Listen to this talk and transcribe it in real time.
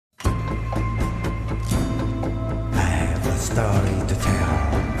story to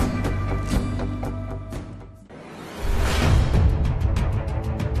tell.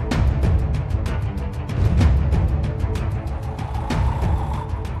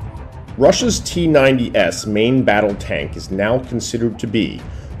 Russia's T-90S main battle tank is now considered to be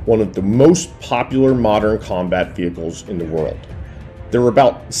one of the most popular modern combat vehicles in the world. There are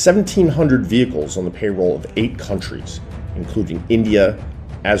about 1,700 vehicles on the payroll of 8 countries, including India,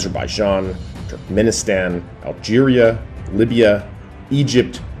 Azerbaijan, Turkmenistan, Algeria, Libya,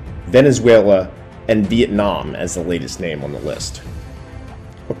 Egypt, Venezuela, and Vietnam as the latest name on the list.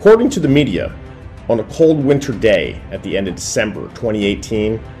 According to the media, on a cold winter day at the end of December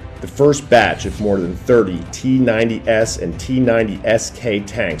 2018, the first batch of more than 30 T-90S and T-90SK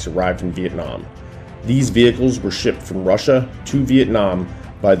tanks arrived in Vietnam. These vehicles were shipped from Russia to Vietnam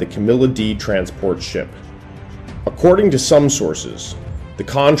by the Camilla D transport ship. According to some sources, the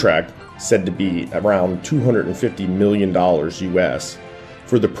contract, said to be around $250 million US,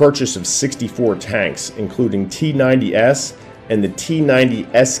 for the purchase of 64 tanks, including T-90S and the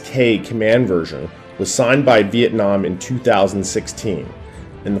T-90SK command version, was signed by Vietnam in 2016.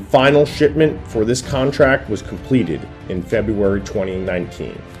 And the final shipment for this contract was completed in February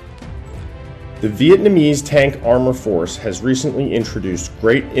 2019. The Vietnamese Tank Armor Force has recently introduced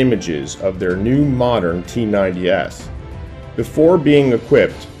great images of their new modern T-90S. Before being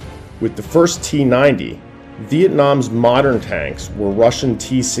equipped with the first T-90, Vietnam's modern tanks were Russian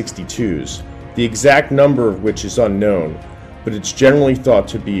T-62s, the exact number of which is unknown, but it's generally thought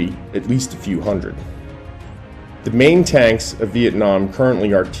to be at least a few hundred. The main tanks of Vietnam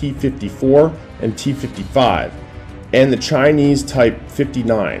currently are T-54 and T-55, and the Chinese Type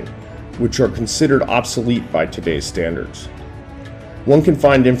 59, which are considered obsolete by today's standards. One can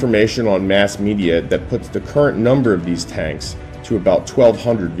find information on mass media that puts the current number of these tanks to about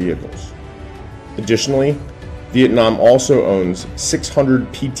 1,200 vehicles. Additionally, Vietnam also owns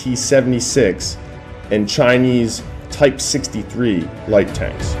 600 PT-76 and Chinese Type 63 light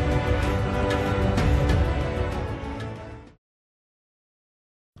tanks.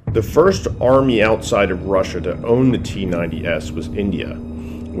 The first army outside of Russia to own the T-90S was India,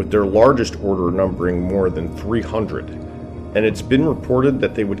 with their largest order numbering more than 300, and it's been reported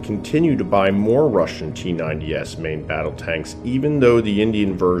that they would continue to buy more Russian T-90S main battle tanks even though the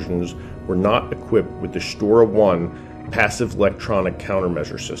Indian versions were not equipped with the Shtora-1 passive electronic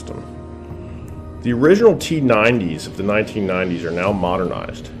countermeasure system. The original T-90s of the 1990s are now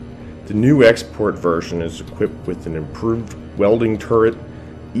modernized. The new export version is equipped with an improved welding turret,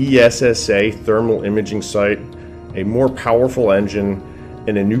 ESSA thermal imaging sight, a more powerful engine,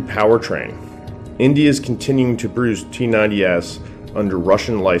 and a new powertrain. India is continuing to produce T-90S under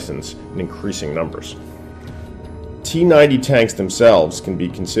Russian license in increasing numbers. T-90 tanks themselves can be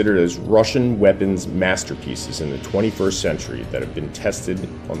considered as Russian weapons masterpieces in the 21st century that have been tested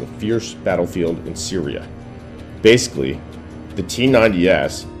on the fierce battlefield in Syria. Basically, the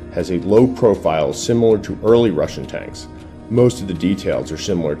T-90S has a low profile similar to early Russian tanks. Most of the details are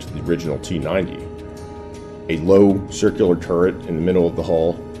similar to the original T-90. A low circular turret in the middle of the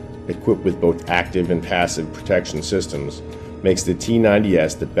hull, equipped with both active and passive protection systems, makes the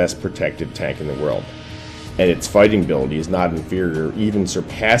T-90S the best protected tank in the world. And its fighting ability is not inferior, even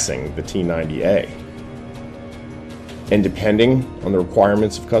surpassing the T-90A. And depending on the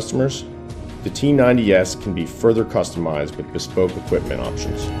requirements of customers, the T-90S can be further customized with bespoke equipment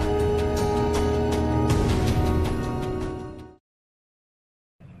options.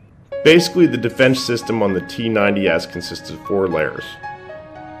 Basically, the defense system on the T-90S consists of 4 layers.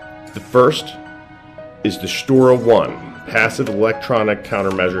 The first is the Shtora-1 passive electronic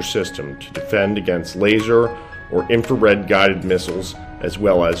countermeasure system to defend against laser or infrared guided missiles, as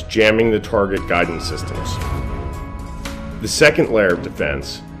well as jamming the target guidance systems. The second layer of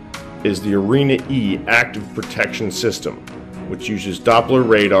defense is the Arena-E active protection system, which uses Doppler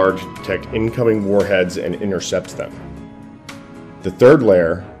radar to detect incoming warheads and intercepts them. The third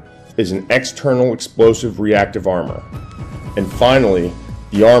layer is an external explosive reactive armor. And finally,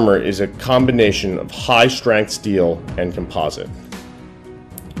 the armor is a combination of high-strength steel and composite.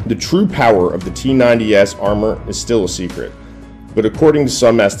 The true power of the T-90S armor is still a secret, but according to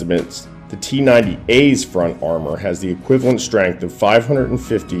some estimates, the T-90A's front armor has the equivalent strength of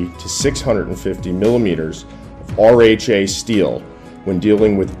 550 to 650 millimeters of RHA steel when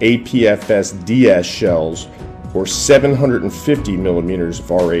dealing with APFS-DS shells, or 750 millimeters of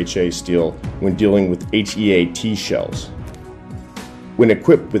RHA steel when dealing with HEAT shells. When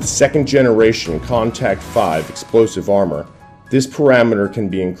equipped with second-generation Contact 5 explosive armor, this parameter can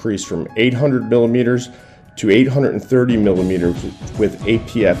be increased from 800 millimeters to 830 millimeters with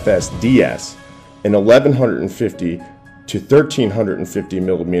APFS-DS and 1150 to 1,350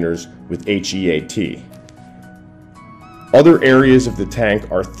 millimeters with HEAT. Other areas of the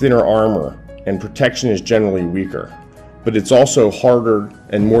tank are thinner armor, and protection is generally weaker, but it's also harder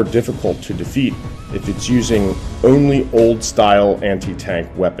and more difficult to defeat if it's using only old-style anti-tank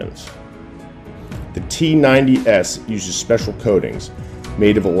weapons. The T-90S uses special coatings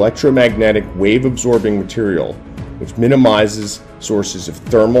made of electromagnetic wave-absorbing material, which minimizes sources of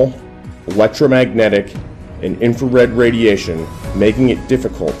thermal, electromagnetic, and infrared radiation, making it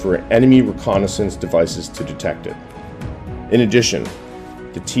difficult for enemy reconnaissance devices to detect it. In addition,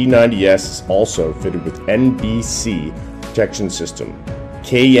 the T-90S is also fitted with NBC protection system,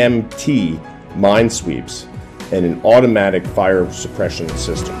 KMT minesweeps, and an automatic fire suppression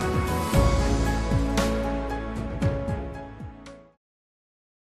system.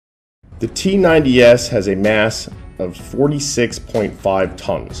 The T-90S has a mass of 46.5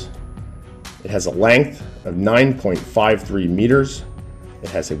 tons. It has a length of 9.53 meters, it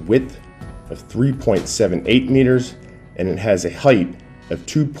has a width of 3.78 meters, and it has a height of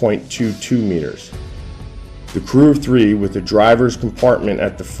 2.22 meters. The crew of 3 with a driver's compartment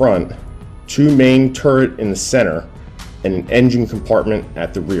at the front, 2 main turret in the center, and an engine compartment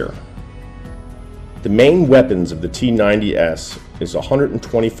at the rear. The main weapons of the T-90S is a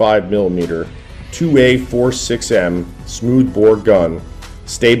 125mm 2A46M smoothbore gun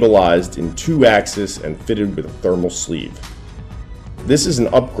stabilized in 2-axis and fitted with a thermal sleeve. This is an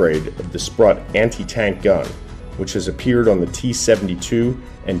upgrade of the Sprut anti-tank gun, which has appeared on the T-72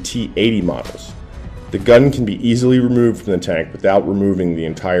 and T-80 models. The gun can be easily removed from the tank without removing the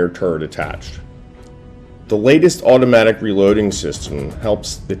entire turret attached. The latest automatic reloading system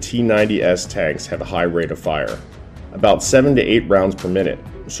helps the T-90S tanks have a high rate of fire, about 7 to 8 rounds per minute,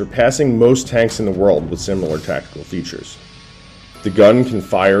 surpassing most tanks in the world with similar tactical features. The gun can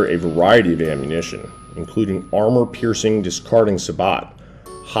fire a variety of ammunition, including armor-piercing discarding sabot,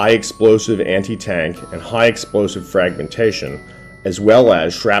 high-explosive anti-tank, and high-explosive fragmentation, as well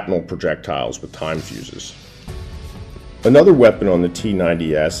as shrapnel projectiles with time fuses. Another weapon on the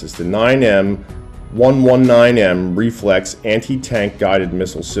T-90S is the 9M119M Reflex Anti-Tank Guided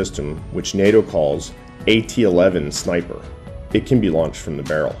Missile System, which NATO calls AT-11 Sniper. It can be launched from the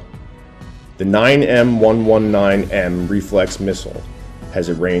barrel. The 9M119M Reflex missile has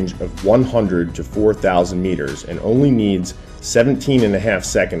a range of 100 to 4,000 meters and only needs 17.5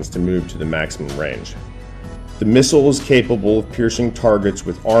 seconds to move to the maximum range. The missile is capable of piercing targets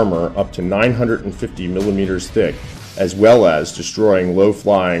with armor up to 950 millimeters thick, as well as destroying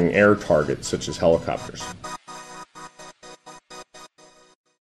low-flying air targets such as helicopters.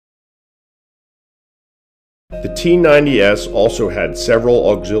 The T-90S also had several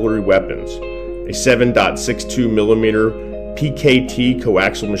auxiliary weapons, a 7.62mm PKT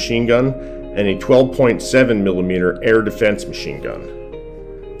coaxial machine gun and a 12.7mm air defense machine gun.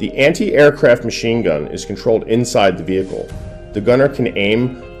 The anti-aircraft machine gun is controlled inside the vehicle. The gunner can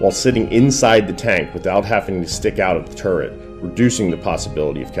aim while sitting inside the tank without having to stick out of the turret, reducing the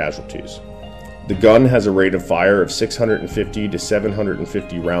possibility of casualties. The gun has a rate of fire of 650 to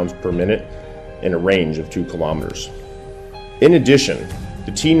 750 rounds per minute and a range of 2 kilometers. In addition,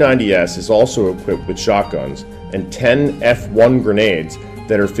 the T-90S is also equipped with shotguns and 10 F1 grenades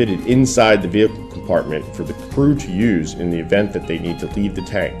that are fitted inside the vehicle compartment for the crew to use in the event that they need to leave the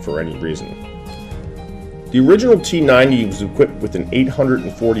tank for any reason. The original T-90 was equipped with an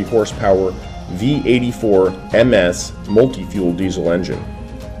 840 horsepower V84 MS multi-fuel diesel engine.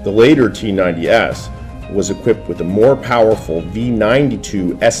 The later T-90S was equipped with a more powerful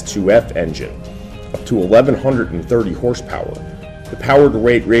V92 S2F engine, up to 1130 horsepower. The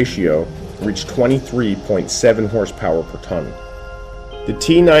power-to-weight ratio reached 23.7 horsepower per ton. The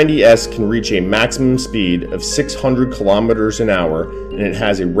T-90S can reach a maximum speed of 600 kilometers an hour, and it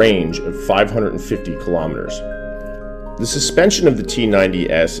has a range of 550 kilometers. The suspension of the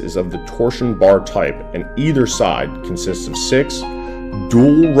T-90S is of the torsion bar type, and either side consists of 6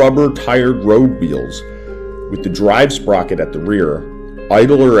 dual rubber-tired road wheels with the drive sprocket at the rear,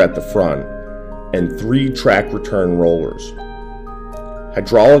 idler at the front, and 3 track return rollers.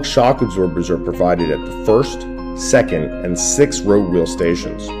 Hydraulic shock absorbers are provided at the first, second, and 6th road wheel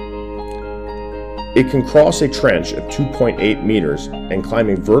stations. It can cross a trench of 2.8 meters and climb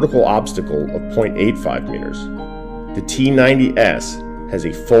a vertical obstacle of 0.85 meters. The T-90S has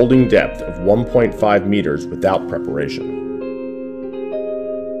a folding depth of 1.5 meters without preparation.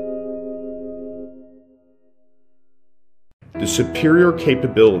 The superior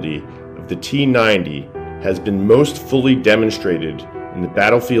capability of the T-90 has been most fully demonstrated in the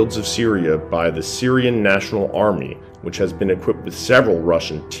battlefields of Syria by the Syrian National Army, which has been equipped with several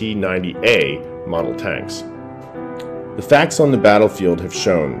Russian T-90A model tanks. The facts on the battlefield have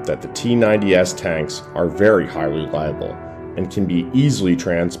shown that the T-90S tanks are very highly reliable and can be easily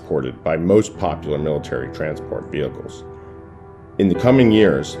transported by most popular military transport vehicles. In the coming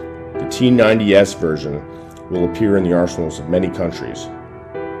years, the T-90S version will appear in the arsenals of many countries.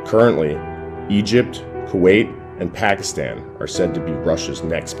 Currently, Egypt, Kuwait, and Pakistan are said to be Russia's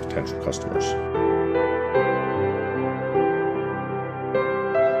next potential customers.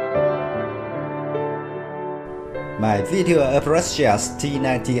 My video of Russia's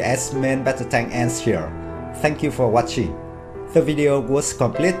T-90S main battle tank ends here. Thank you for watching. The video was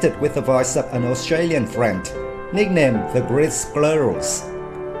completed with the voice of an Australian friend, nicknamed the Great Scleroose.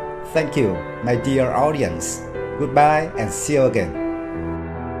 Thank you, my dear audience. Goodbye and see you again.